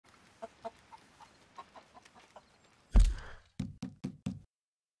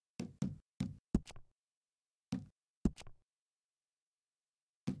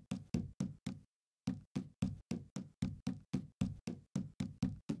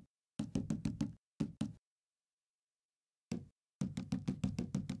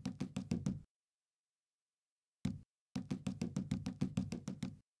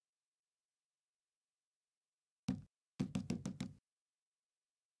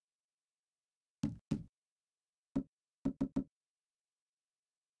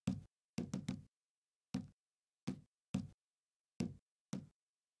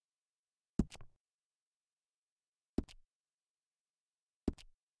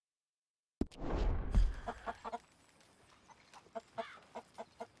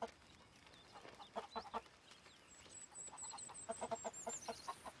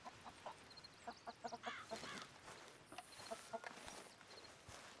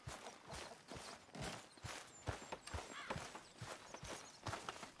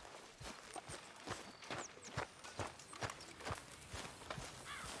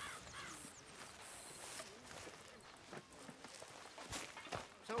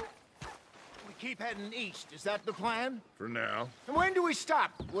Keep heading east, is that the plan? For now. And when do we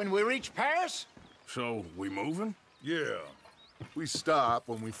stop? When we reach Paris? So, we moving? Yeah. We stop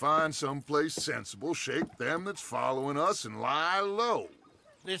when we find someplace sensible, shake them that's following us, and lie low.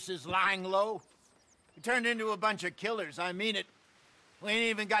 This is lying low? We turned into a bunch of killers, I mean it. We ain't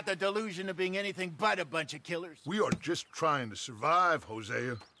even got the delusion of being anything but a bunch of killers. We are just trying to survive,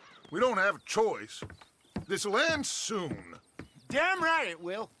 Hosea. We don't have a choice. This'll end soon. Damn right it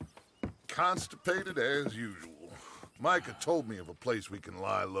will. Constipated as usual. Micah told me of a place we can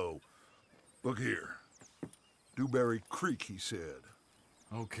lie low. Look here. Dewberry Creek, he said.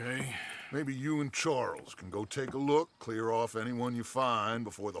 Okay. Maybe you and Charles can go take a look, clear off anyone you find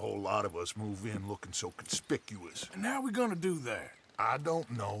before the whole lot of us move in looking so conspicuous. And how we gonna do that? I don't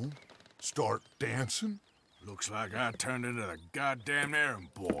know. Start dancing? Looks like I turned into the goddamn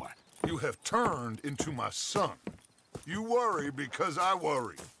errand boy. You have turned into my son. You worry because I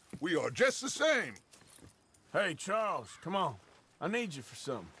worry. We are just the same. Hey, Charles, come on. I need you for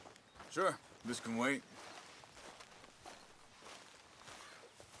something. Sure, this can wait.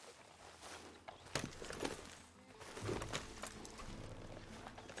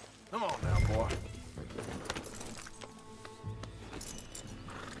 Come on now, boy.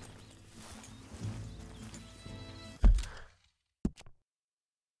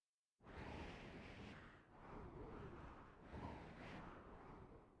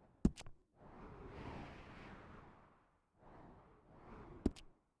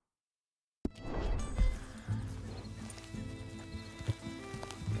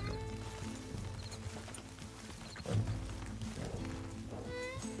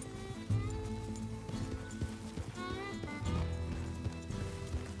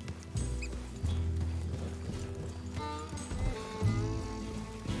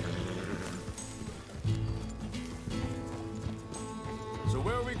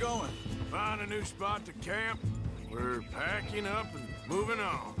 Where are we going? Find a new spot to camp. We're packing up and moving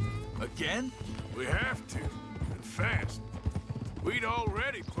on. Again? We have to, and fast. We'd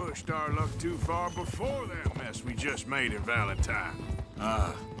already pushed our luck too far before that mess we just made in Valentine.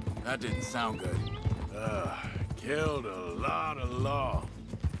 That didn't sound good. Killed a lot of law.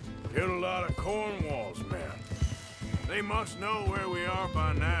 Killed a lot of Cornwall's men. They must know where we are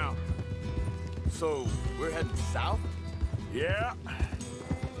by now. So, we're heading south? Yeah.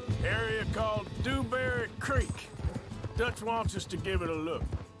 Area called Dewberry Creek. Dutch wants us to give it a look.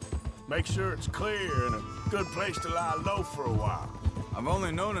 Make sure it's clear and a good place to lie low for a while. I've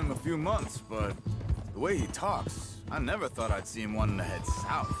only known him a few months, but the way he talks, I never thought I'd see him wanting to head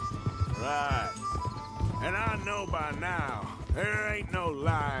south. Right. And I know by now, there ain't no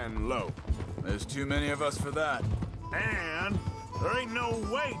lying low. There's too many of us for that. And there ain't no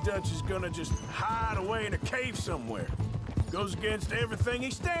way Dutch is gonna just hide away in a cave somewhere. Goes against everything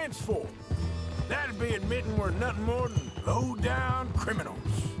he stands for. That'd be admitting we're nothing more than low-down criminals.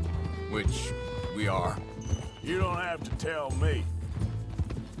 Which we are. You don't have to tell me.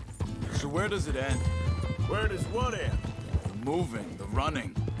 So where does it end? Where does what end? The moving, the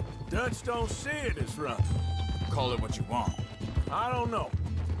running. Dutch don't see it as running. Call it what you want. I don't know.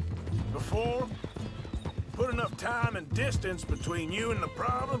 Before, put enough time and distance between you and the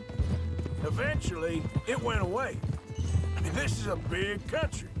problem, eventually it went away. I mean, this is a big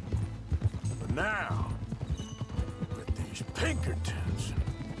country. But now, with these Pinkertons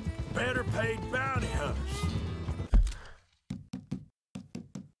and better paid bounty hunters,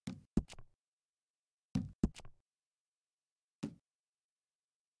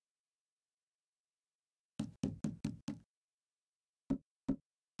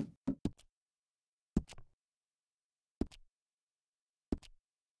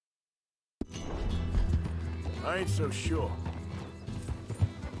 I ain't so sure.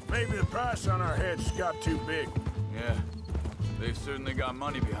 Maybe the price on our heads got too big. Yeah, they've certainly got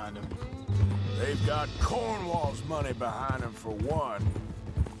money behind them. They've got Cornwall's money behind them for one,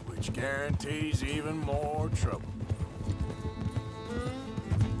 which guarantees even more trouble.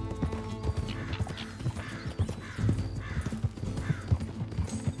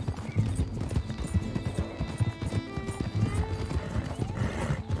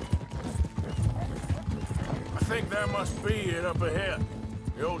 think there must be it up ahead.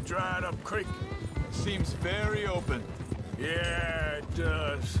 The old dried-up creek. Seems very open. Yeah, it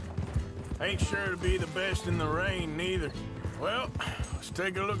does. Ain't sure to be the best in the rain, neither. Well, let's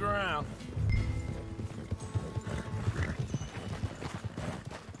take a look around.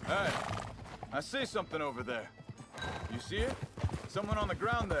 Hey, I see something over there. You see it? Someone on the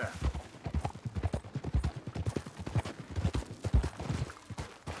ground there.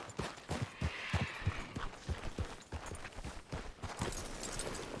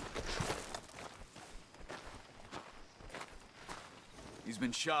 He's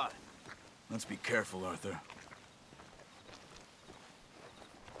been shot. Let's be careful, Arthur.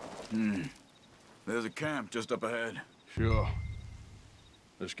 There's a camp just up ahead. Sure.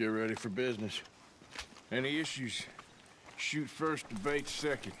 Let's get ready for business. Any issues? Shoot first, debate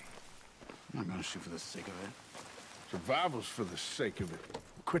second. I'm not gonna shoot for the sake of it. Survival's for the sake of it.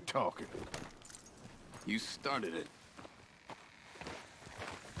 Quit talking. You started it.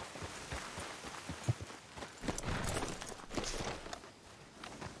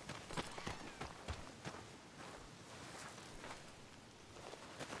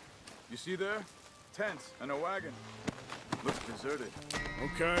 You see there? Tents and a wagon. Looks deserted.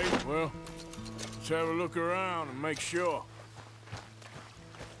 Okay, well, let's have a look around and make sure.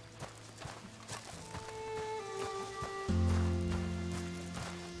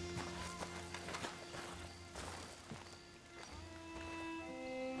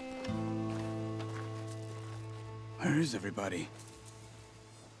 Where is everybody?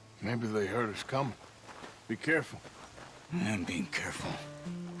 Maybe they heard us coming. Be careful. I'm being careful.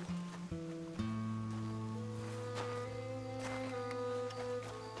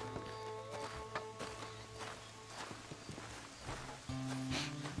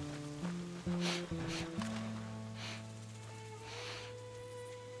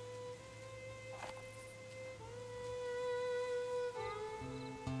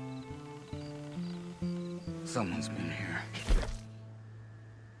 Someone's been here.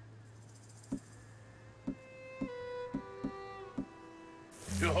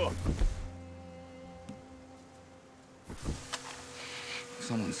 Sure.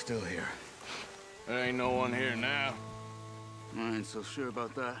 Someone's still here. There ain't no one here now. I ain't so sure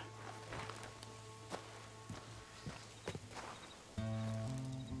about that.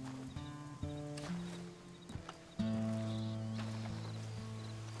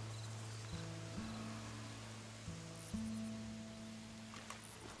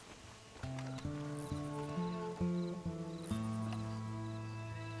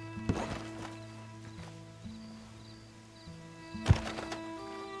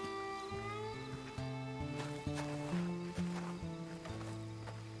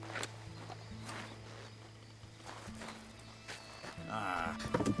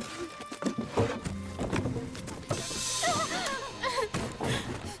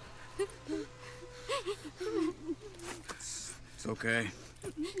 It's okay.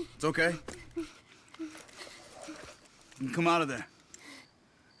 It's okay. Come out of there.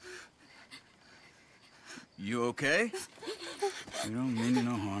 You okay? You don't mean you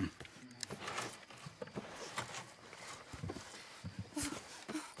no harm.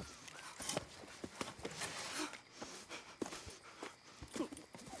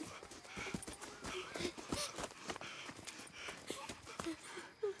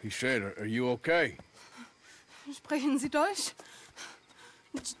 He said, are you okay? Sprechen Sie Deutsch?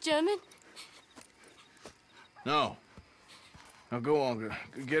 German? No. Now go on,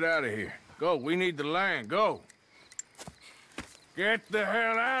 get out of here. Go, we need the land, go. Get the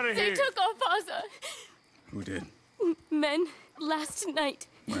hell out of They here. took our father. Who did? Men, last night.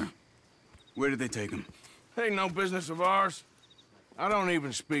 Where? Where did they take him? Ain't no business of ours. I don't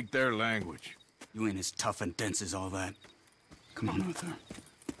even speak their language. You ain't as tough and dense as all that. Come on, Arthur.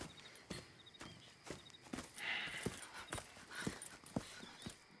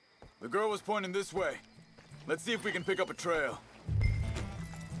 The girl was pointing this way. Let's see if we can pick up a trail.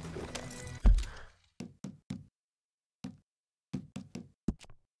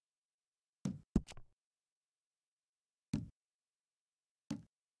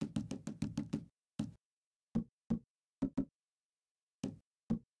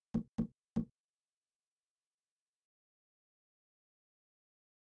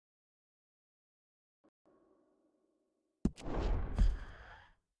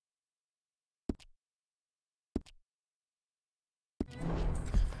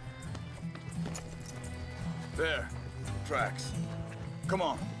 There. Tracks. Come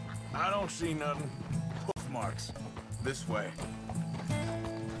on. I don't see nothing. Hoof marks. This way.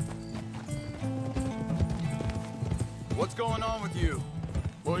 What's going on with you?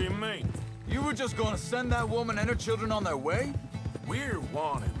 What do you mean? You were just gonna send that woman and her children on their way? We're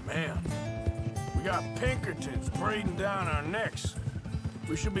wanted men. We got Pinkertons breathing down our necks.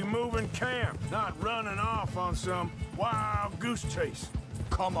 We should be moving camp, not running off on some wild goose chase.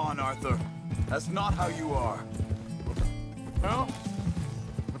 Come on, Arthur. That's not how you are. Well,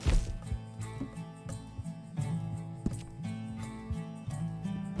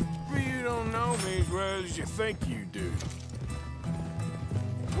 you don't know me as well as you think you do.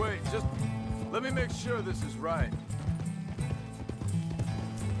 Wait, just let me make sure this is right.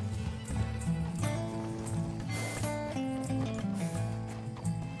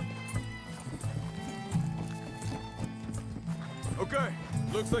 Okay,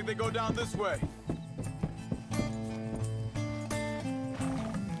 looks like they go down this way.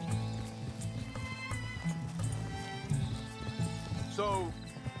 So,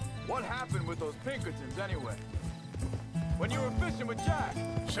 what happened with those Pinkertons anyway? When you were fishing with Jack?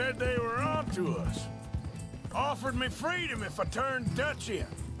 Said they were on to us. Offered me freedom if I turned Dutch in.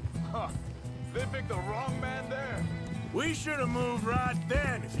 Huh, they picked the wrong man there. We should have moved right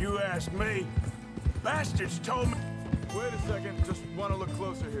then, if you ask me. Bastards told me... Wait a second, just want to look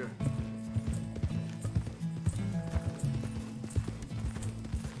closer here.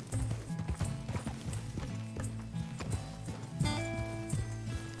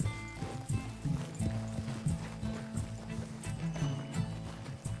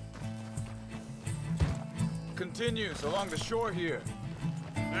 Continues along the shore here.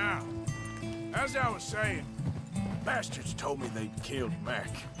 Now, as I was saying, bastards told me they'd killed Mac.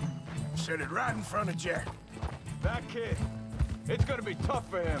 Said it right in front of Jack. That kid, it's gonna be tough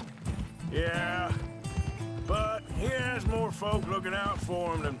for him. Yeah, but he has more folk looking out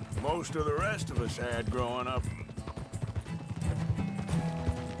for him than most of the rest of us had growing up.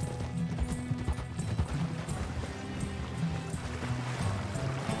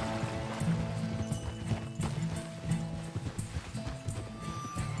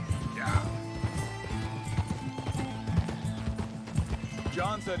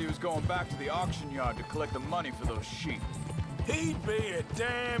 John said he was going back to the auction yard to collect the money for those sheep. He'd be a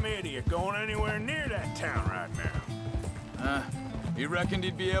damn idiot going anywhere near that town right now. He reckoned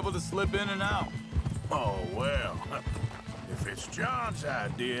he'd be able to slip in and out. Oh, well. If it's John's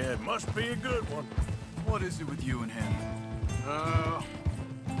idea, it must be a good one. What is it with you and him?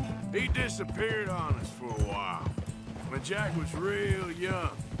 He disappeared on us for a while. When Jack was real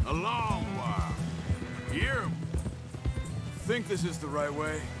young. A long while. You hear him? Think this is the right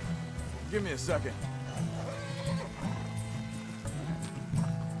way? Give me a second.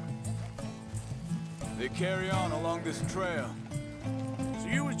 They carry on along this trail. So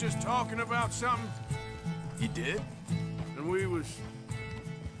you was just talking about something? He did? And we was...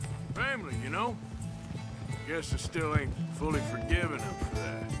 family, you know? Guess I still ain't fully forgiven him for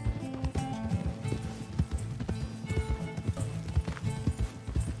that.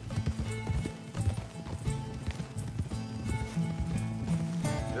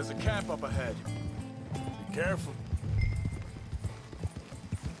 There's a camp up ahead. Be careful.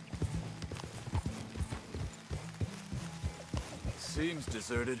 Seems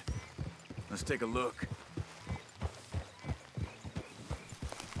deserted. Let's take a look.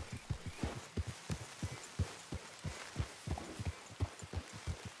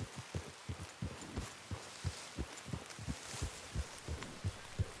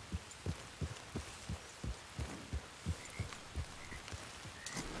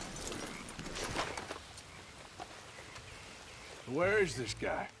 Where is this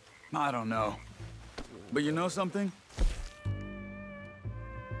guy? I don't know. But you know something?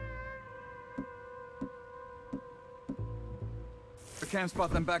 I can't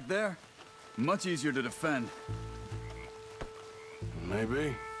spot them back there. Much easier to defend.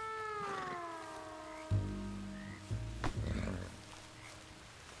 Maybe.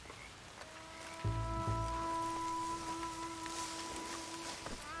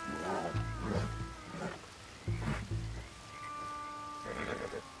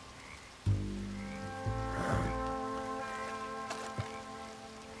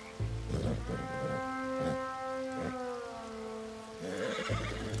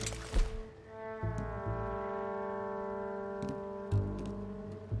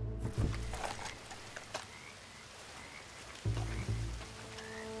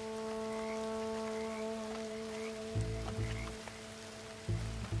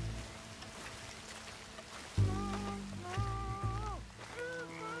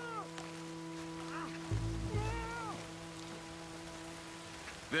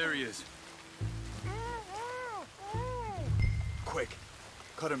 There he is. Quick,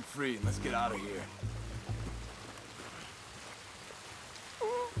 cut him free and let's get out of here.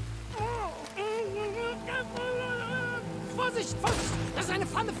 Vorsicht, Vorsicht! Das ist eine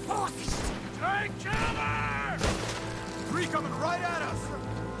Falle, Vorsicht! Take cover! 3 coming right at us!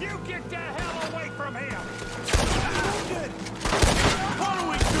 You get the hell away from him! What are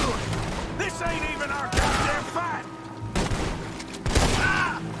we doing? This ain't even our goddamn fight!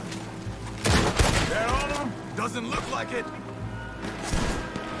 Ah! That all of them? Doesn't look like it!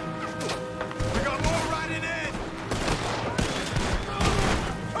 We got more riding in!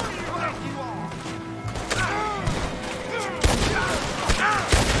 Who do you think you are?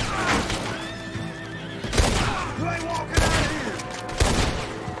 You ain't walking out of here!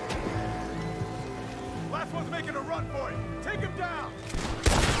 Last one's making a run for it! Take him down!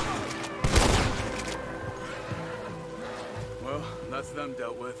 Well, that's them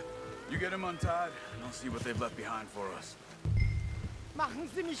dealt with. You get him untied, and I'll see what they've left behind for us. Machen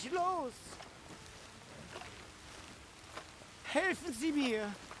Sie mich los! Helfen Sie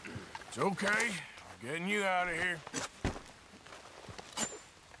mir! It's okay. I'm getting you out of here.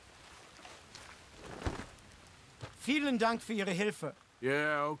 Vielen Dank für Ihre Hilfe.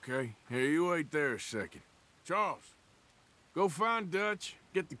 Yeah, okay. Here, you wait there a second. Charles, go find Dutch.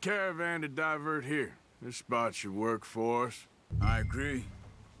 Get the caravan to divert here. This spot should work for us. I agree.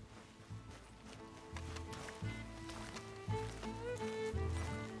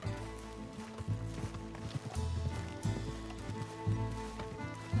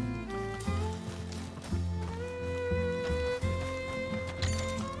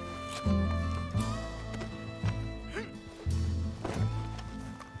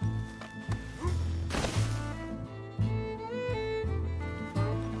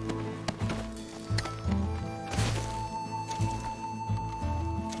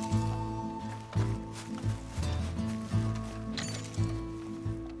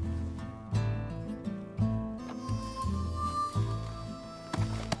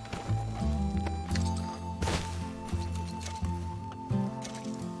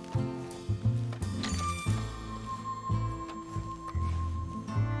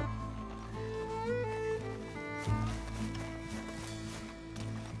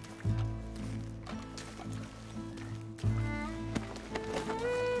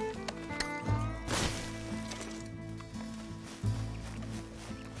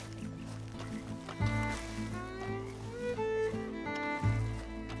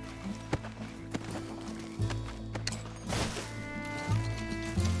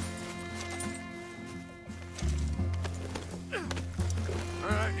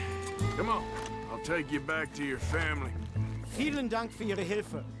 Come on. I'll take you back to your family. Vielen Dank für Ihre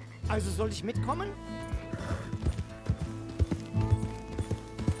Hilfe. Also soll ich mitkommen?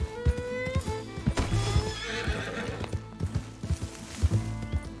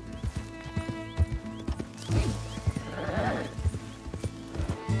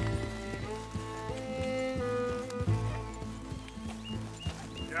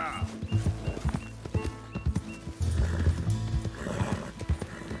 Ja.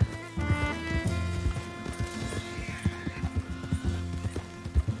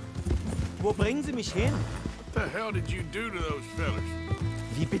 Wo bringen Sie mich hin? What the hell did you do to those fellas?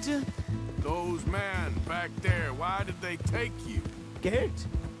 Wie bitte? Those men back there, why did they take you? Geld.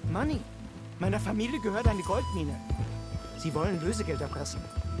 Money. Meiner Familie gehört eine Goldmine. Sie wollen Lösegeld erpressen.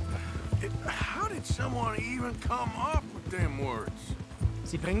 How did someone even come up with them words?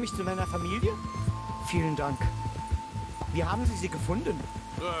 Sie bringen mich zu meiner Familie? Vielen Dank. Wie haben Sie sie gefunden?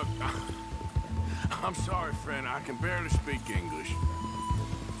 Look, I'm sorry, friend. I can barely speak English.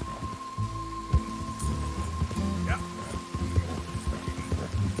 Yeah.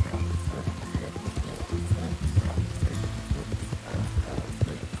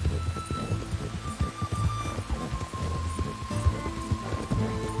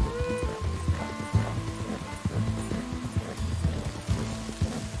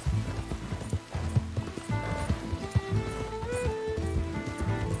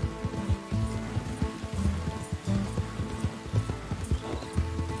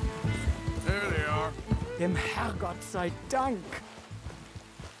 Dem Herrgott sei Dank.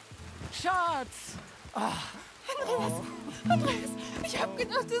 Schatz! Andreas, ich hab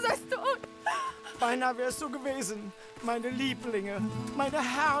gedacht, du seist tot. Beinahe wär's so gewesen. Meine Lieblinge, meine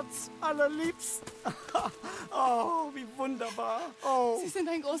Herz allerliebsten. Oh, wie wunderbar. Oh, Sie sind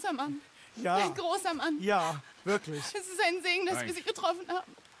ein großer Mann. ja. Ein großer Mann. Ja, wirklich. Es ist ein Segen, dass wir Sie getroffen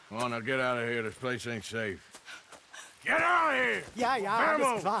haben. Come on, now get out of here. This place ain't safe. Get out of here! Ja, ja,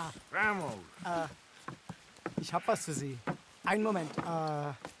 alles klar. Vamos! Ich hab was für Sie. Einen Moment.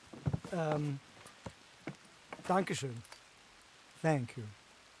 Dankeschön. Thank you.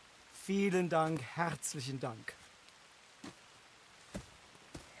 Vielen Dank, herzlichen Dank.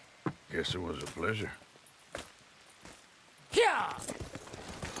 Guess it was a pleasure. Hier! Yeah!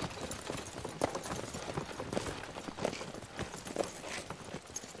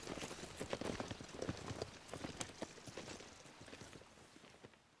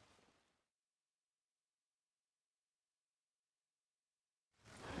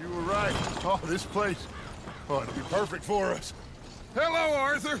 You were right. Oh, this place. Oh, it'll be perfect for us. Hello,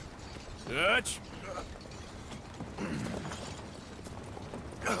 Arthur. Dutch?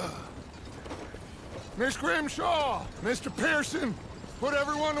 Miss Grimshaw, Mr. Pearson, put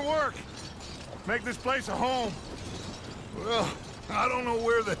everyone to work. Make this place a home. Well, I don't know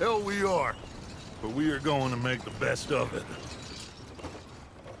where the hell we are, but we are going to make the best of it.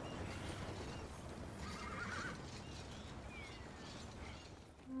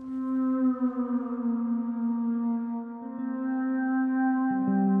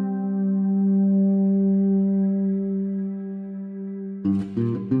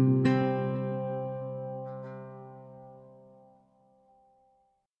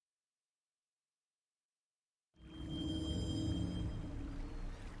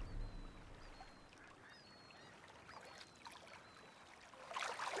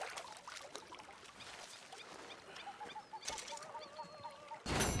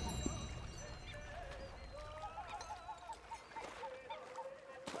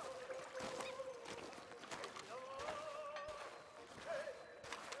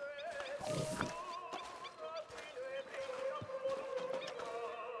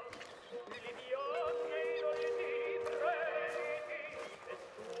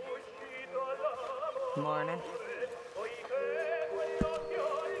 Morning.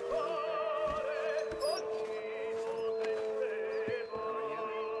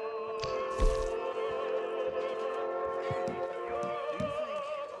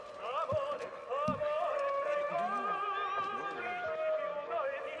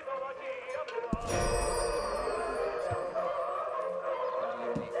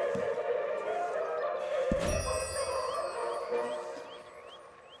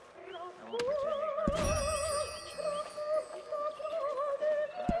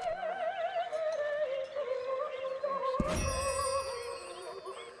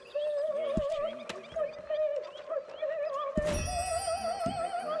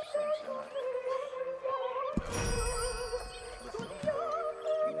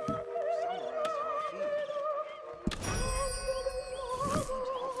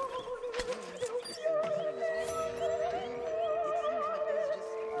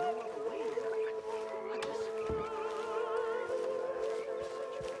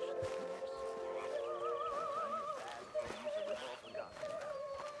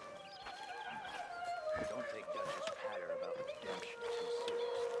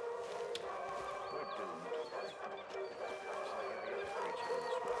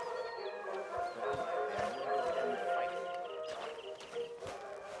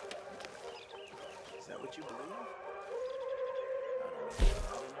 What you believe?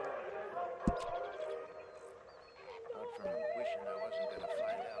 Apart from wishing I wasn't going to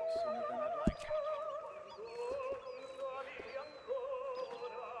find out sooner than I'd like.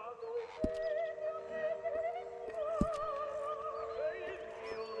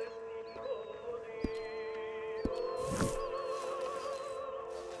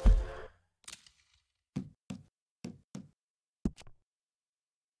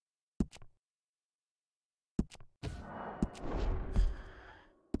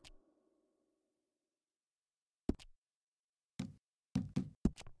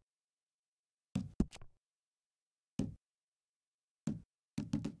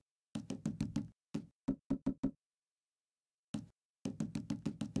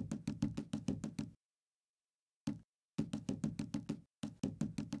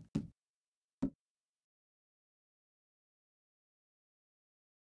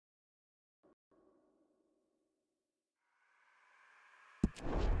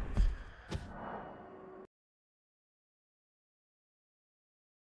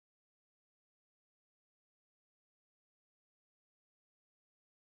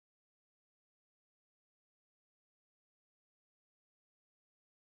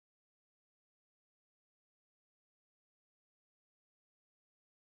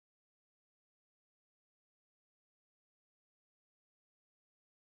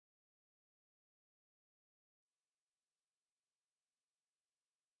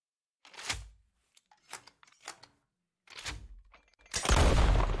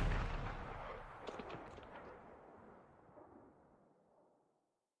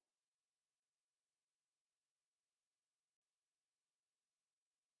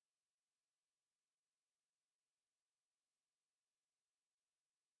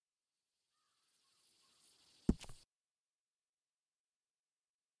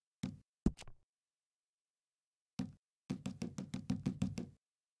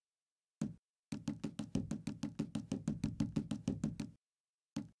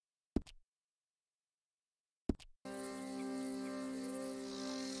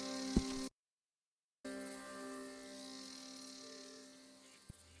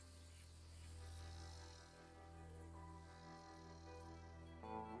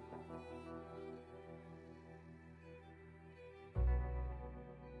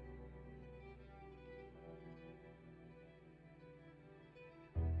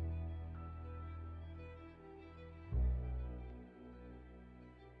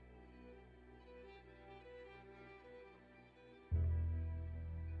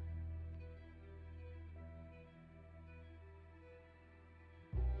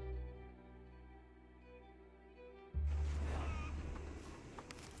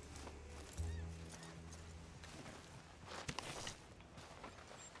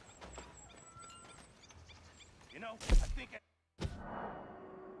 Well, I think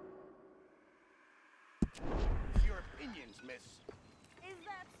Your opinions, miss. Is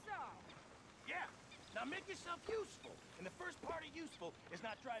that so? Yeah. Now make yourself useful. And the first part of useful is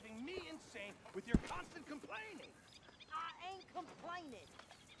not driving me insane with your constant complaining. I ain't complaining.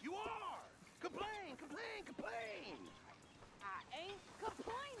 You are! Complain, complain, complain! I ain't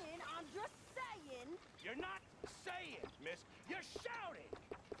complaining. I'm just saying. You're not saying, miss. You're shouting!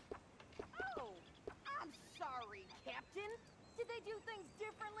 Oh, I'm sorry, Captain. Did they do things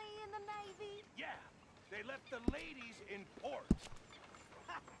differently in the Navy? Yeah, they left the ladies in port.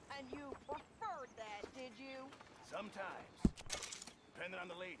 And you preferred that, did you? Sometimes. Depending on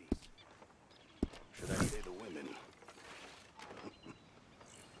the ladies. Should I say the women?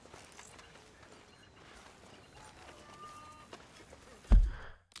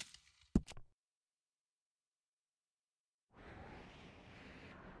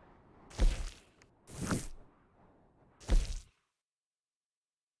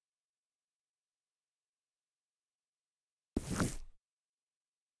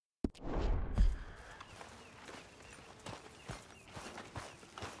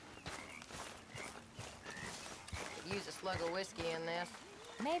 Use a slug of whiskey in this.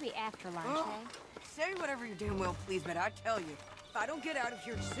 Maybe after lunch, eh? Say whatever you damn well please, but I tell you, if I don't get out of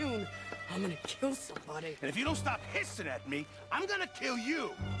here soon, I'm gonna kill somebody. And if you don't stop hissing at me, I'm gonna kill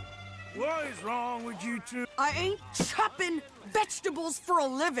you! what is wrong with you two? I ain't chopping vegetables for a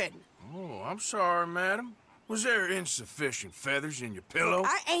living. Oh, I'm sorry, madam. Was there insufficient feathers in your pillow?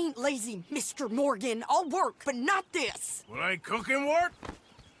 I ain't lazy, Mr. Morgan. I'll work, but not this. Well, ain't cooking work?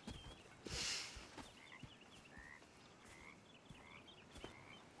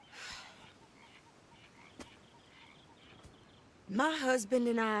 My husband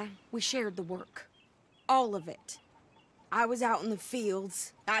and I, we shared the work. All of it. I was out in the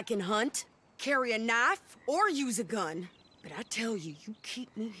fields. I can hunt, carry a knife, or use a gun. But I tell you, you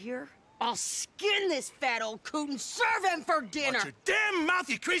keep me here, I'll skin this fat old coot and serve him for dinner. Watch your damn mouth,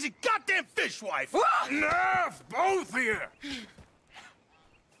 you crazy goddamn fishwife! Enough, both of you!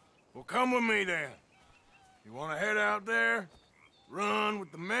 Well, come with me then. You want to head out there, run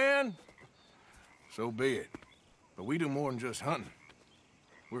with the men? So be it. But we do more than just hunting.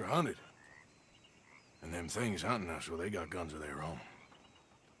 We're hunted. And them things hunting us, well, they got guns of their own.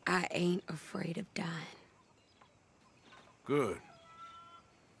 I ain't afraid of dying. Good.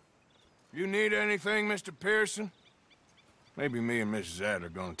 You need anything, Mr. Pearson? Maybe me and Mrs. Adler are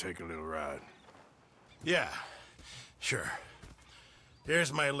gonna take a little ride. Yeah, sure.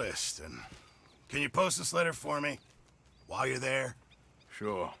 Here's my list, and can you post this letter for me while you're there?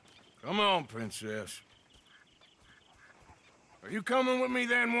 Sure. Come on, princess. Are you coming with me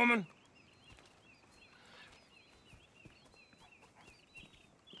then, woman?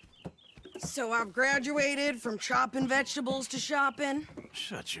 So I've graduated from chopping vegetables to shopping.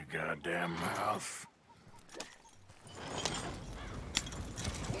 Shut your goddamn mouth.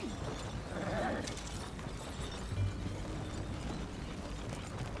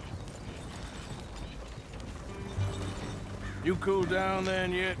 You cooled down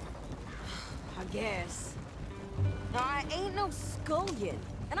then yet? I guess. Now, I ain't no scullion,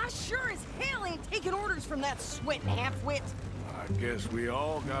 and I sure as hell ain't taking orders from that sweating half-wit. I guess we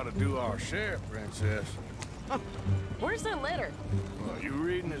all gotta do our share, princess. Where's that letter? Well, you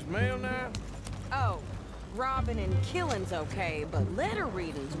reading his mail now? Oh, robbing and killing's okay, but letter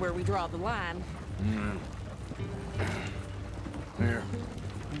reading's where we draw the line. Here.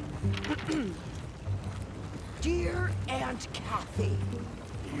 Dear Aunt Kathy,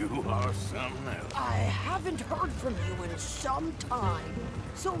 You are something else. I haven't heard from you in some time,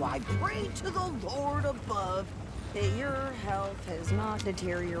 so I pray to the Lord above that your health has not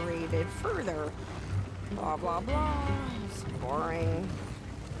deteriorated further. Blah, blah, blah. It's boring.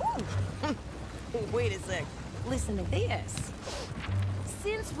 Ooh. Wait a sec. Listen to this.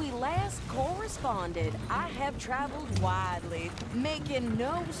 Since we last corresponded, I have traveled widely, making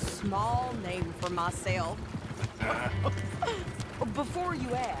no small name for myself. Before you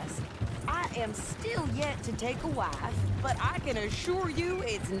ask, I am still yet to take a wife, but I can assure you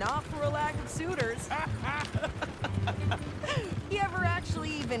it's not for a lack of suitors. You ever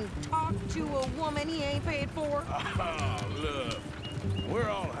actually even talked to a woman he ain't paid for? Oh, look. We're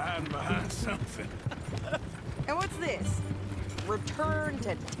all hiding behind something. And what's this? Return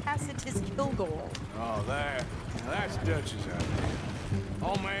to Tacitus Kilgore. Oh, there. Now that's Dutch's idea.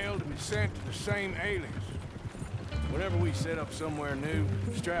 All mail to be sent to the same alias. Whenever we set up somewhere new,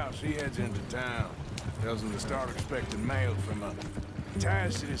 Strauss, he heads into town. Tells them to start expecting mail from a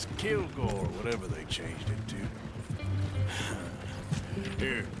Tacitus Kilgore, whatever they changed it to.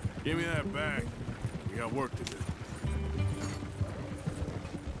 Here, give me that back. We got work to do.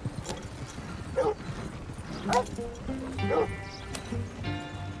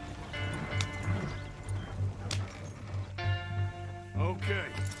 Okay,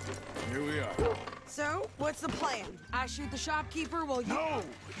 here we are. So, what's the plan? I shoot the shopkeeper while you... No!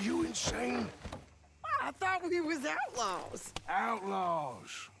 You insane? I thought we was outlaws.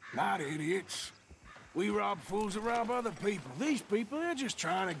 Outlaws, not idiots. We rob fools that rob other people. These people, they're just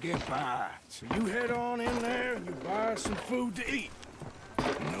trying to get by. So you head on in there and you buy some food to eat.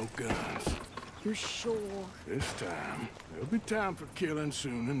 No guns. You're sure? This time, there'll be time for killing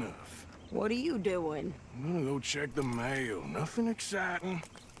soon enough. What are you doing? I'm gonna go check the mail. Nothing exciting.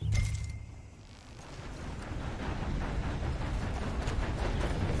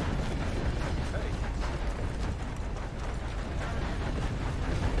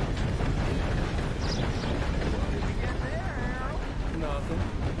 Nothing.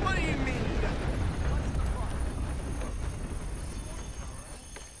 What do you mean?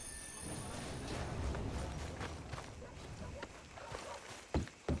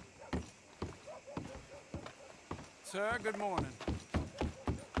 Sir, good morning.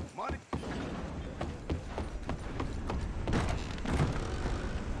 Money?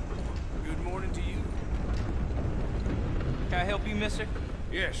 Good morning to you. Can I help you, mister?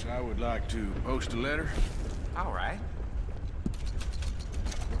 Yes, I would like to post a letter. All right.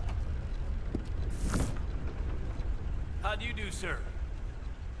 How do you do, sir?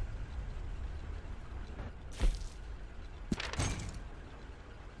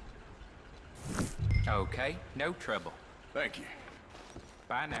 Okay, no trouble. Thank you.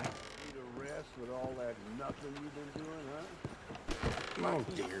 Bye now. Need a rest with all that nothing you've been doing, huh? Oh,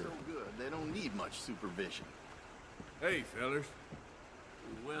 dear. So good, they don't need much supervision. Hey, fellas.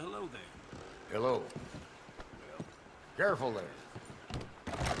 Well, hello there. Hello. Careful there.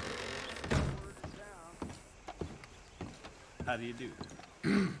 How do you do?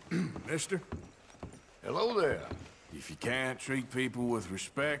 Mister, Hello there. if you can't treat people with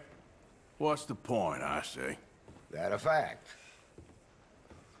respect, what's the point, I say? That a fact.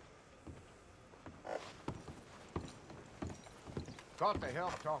 Caught the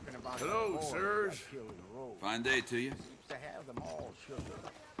help talking about Hello, that boy who sirs. got killed in the road. Fine day to you. Seems to have them all shook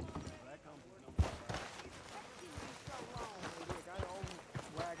up.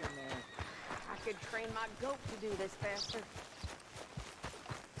 I could train my goat to do this faster.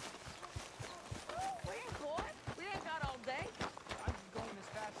 Wait, boy. We ain't got all day. I'm going as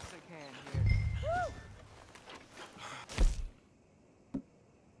fast as I can here. Woo!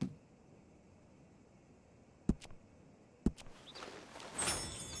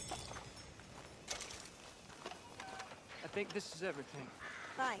 I think this is everything.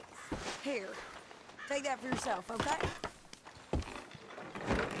 Thanks. Here. Take that for yourself, okay?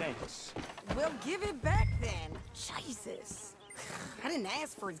 Thanks. Well, give it back then. Jesus. I didn't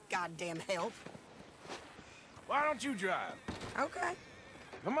ask for his goddamn help. Why don't you drive? Okay.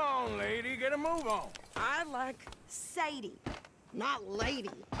 Come on, lady, get a move on. I like Sadie, not lady.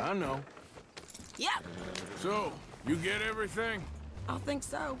 I know. Yeah, So, you get everything? I think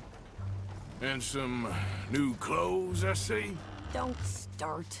so. And some new clothes, I see? Don't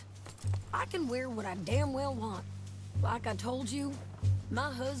start. I can wear what I damn well want. Like I told you,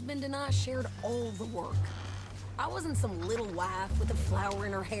 my husband and I shared all the work. I wasn't some little wife with a flower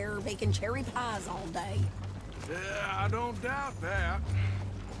in her hair baking cherry pies all day. Yeah, I don't doubt that.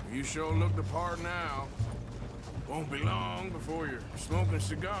 You sure look the part now. Won't be long before you're smoking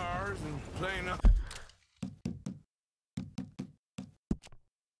cigars and playing up.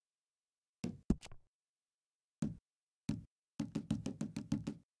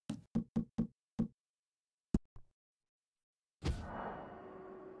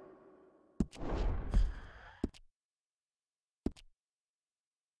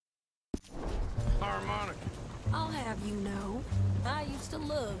 Harmonica. I'll have you know, I used to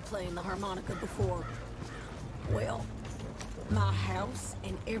love playing the harmonica before. Well, my house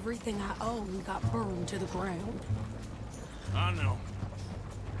and everything I owned got burned to the ground. I know.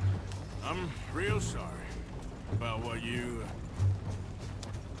 I'm real sorry about what you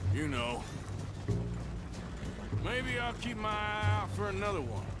know. Maybe I'll keep my eye out for another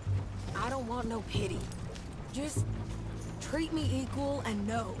one. I don't want no pity. Just treat me equal and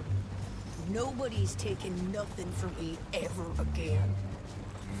know nobody's taking nothing from me ever again.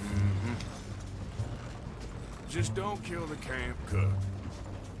 Mm-hmm. Just don't kill the camp cook.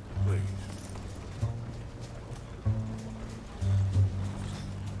 Please.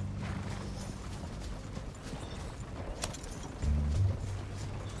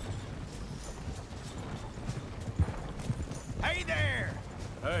 Hey there!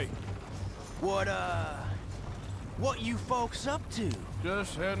 Hey, What you folks up to?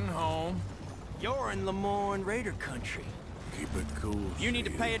 just heading home. You're in Lemoyne Raider country. Keep it cool. You need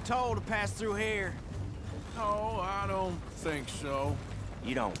to pay a toll to pass through here. No, I don't think so.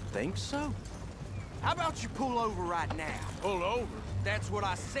 You don't think so? How about you pull over right now? Pull over? That's what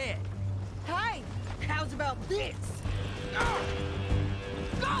I said. Hey, how's about this? Go!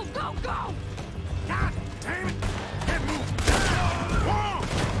 Go, go, go! God damn it! Get moving! Whoa!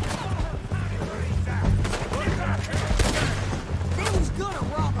 They was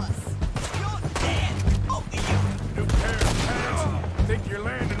gonna rob us. You're dead! Oh, New pair of pants. Think you're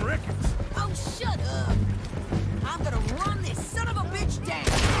landing Ricketts. oh, shut up! I'm gonna run this son of a bitch down!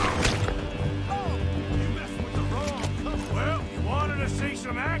 Oh! You messing with the wrong couple. Well, you wanted to see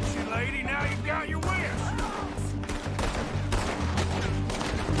some action, lady. Now you've got your wish.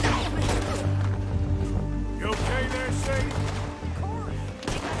 You okay there, Sadie?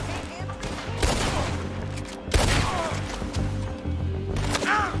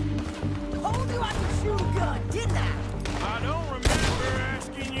 Told you I could shoot a gun, didn't I? I don't remember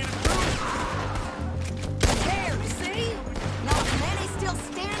asking you to prove There, see? Not many still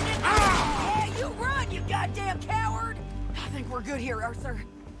standing? Yeah, you run, you goddamn coward! I think we're good here, Arthur.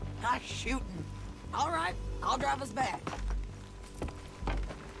 Nice shooting. All right, I'll drive us back.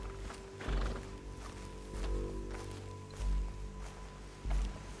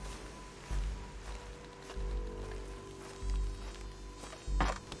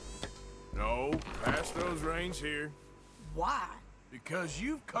 No, pass those reins here. Why? Because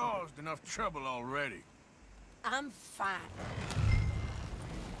you've caused enough trouble already. I'm fine.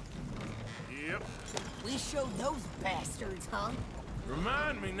 Yep. We showed those bastards, huh?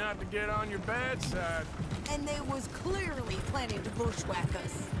 Remind me not to get on your bad side. And they was clearly planning to bushwhack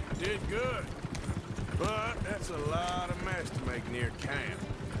us. Did good. But that's a lot of mess to make near camp.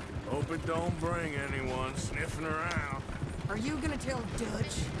 Hope it don't bring anyone sniffing around. Are you gonna tell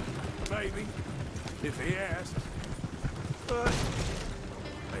Dutch? Maybe. If he asks. But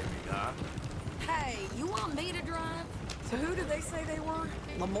maybe not. Hey, you want me to drive? So who did they say they were?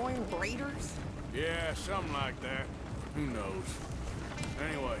 Lemoyne Raiders? Yeah, something like that. Who knows?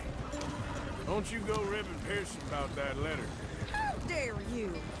 Anyway, don't you go ribbing Pearson about that letter. How dare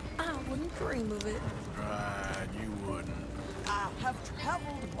you? I wouldn't dream of it. Right, you wouldn't. I have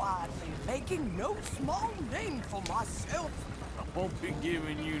traveled widely, making no small name for myself. I won't be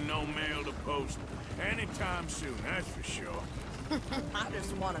giving you no mail to post anytime soon, that's for sure. I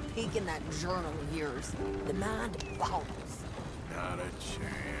just want to peek in that journal of yours. The mind boggles. Not a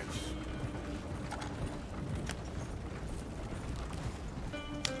chance.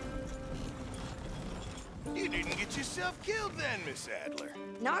 You didn't get yourself killed then, Miss Adler.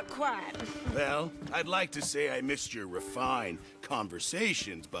 Not quite. Well, I'd like to say I missed your refined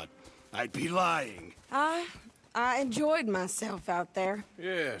conversations, but I'd be lying. I enjoyed myself out there.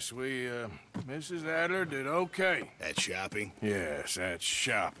 Yes, Mrs. Adler did okay. At shopping? Yes, that's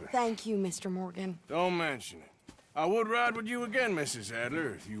shopping. Thank you, Mr. Morgan. Don't mention it. I would ride with you again, Mrs. Adler,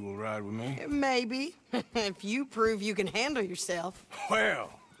 if you will ride with me. Maybe. If you prove you can handle yourself.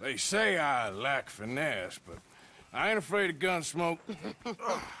 Well, they say I lack finesse, but I ain't afraid of gun smoke.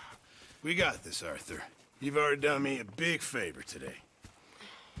 We got this, Arthur. You've already done me a big favor today.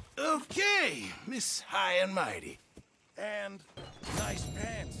 Okay, Miss High and Mighty. And nice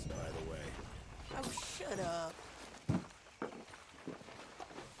pants, by the way. Oh, shut up.